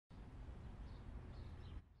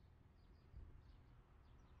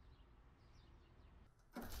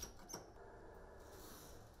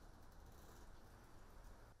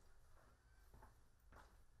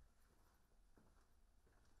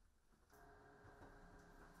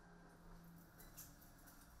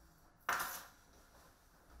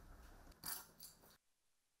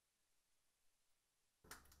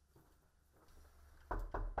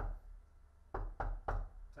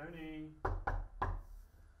Tony.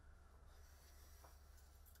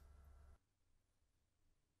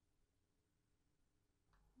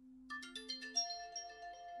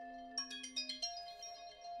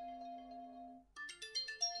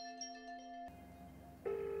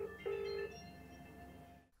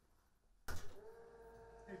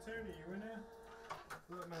 Hey Tony, you in here?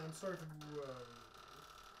 Look man, I'm sorry for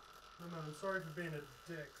I'm sorry for being a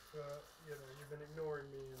dick, but you know, you've been ignoring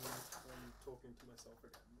me and I'm talking to myself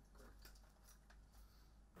again.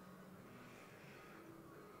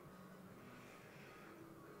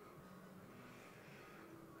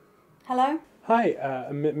 Hello? Hi,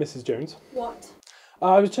 Mrs. Jones. What?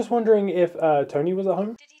 I was just wondering if Tony was at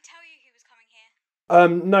home. Did he tell you he was coming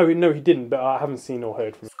here? No, he didn't, but I haven't seen or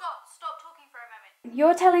heard from him. Scott, stop talking for a moment.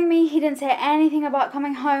 You're telling me he didn't say anything about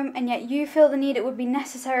coming home, and yet you feel the need it would be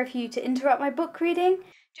necessary for you to interrupt my book reading?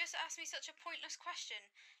 Just ask me such a pointless question.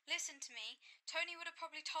 Listen to me. Tony would have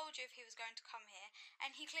probably told you if he was going to come here,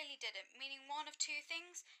 and he clearly didn't, meaning one of two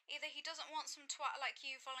things. Either he doesn't want some twat like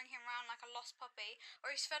you following him around like a lost puppy,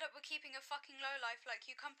 or he's fed up with keeping a fucking lowlife like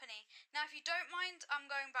you company. Now, if you don't mind, I'm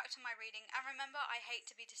going back to my reading, and remember, I hate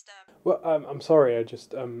to be disturbed. Well, I'm sorry, I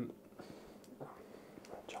just, charming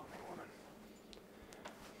woman.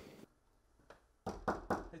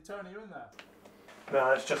 Hey Tony, you in there?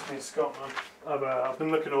 No, it's just me, Scott, man. I've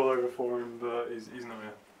been looking all over for him, but he's not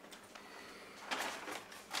here.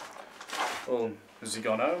 Well, has he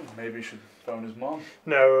gone home? Maybe he should phone his mom.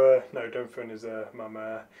 No, don't phone his mum.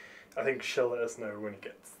 I think she'll let us know when he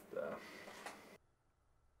gets there.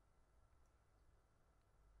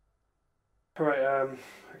 Alright, I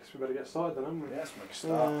guess we better get started then, haven't we? Yes, make a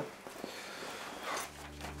start.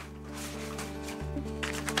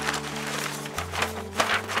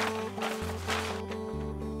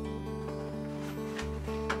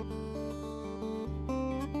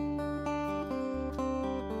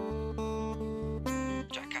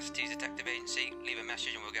 Detective Agency, leave a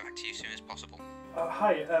message and we'll get back to you as soon as possible.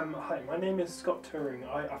 Hi, my name is Scott Turing.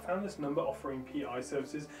 I found this number offering PI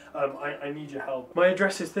services. I need your help. My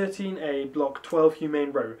address is 13A, Block 12,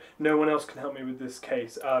 Humane Row. No one else can help me with this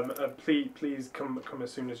case. Please come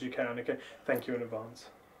as soon as you can, okay? Thank you in advance.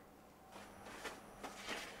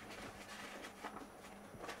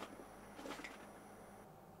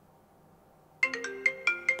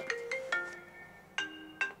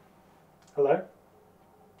 Hello?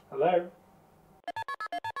 Hello?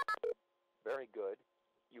 Very good.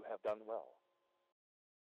 You have done well.